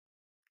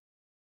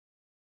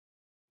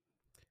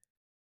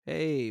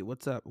Hey,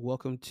 what's up?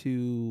 Welcome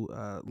to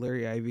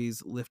Larry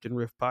Ivy's Lift and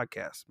Riff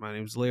podcast. My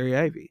name is Larry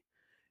Ivy,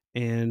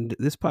 and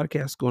this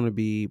podcast is going to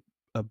be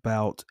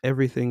about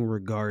everything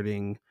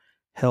regarding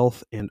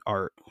health and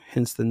art,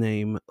 hence the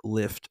name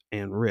Lift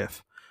and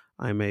Riff.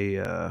 I'm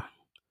a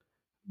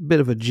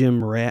bit of a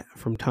gym rat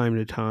from time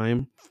to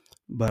time,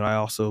 but I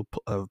also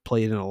have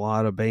played in a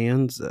lot of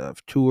bands.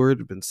 I've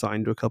toured, been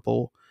signed to a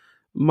couple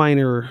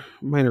minor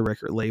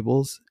record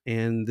labels,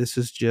 and this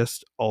is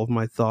just all of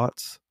my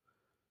thoughts.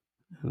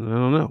 And I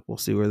don't know. We'll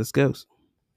see where this goes.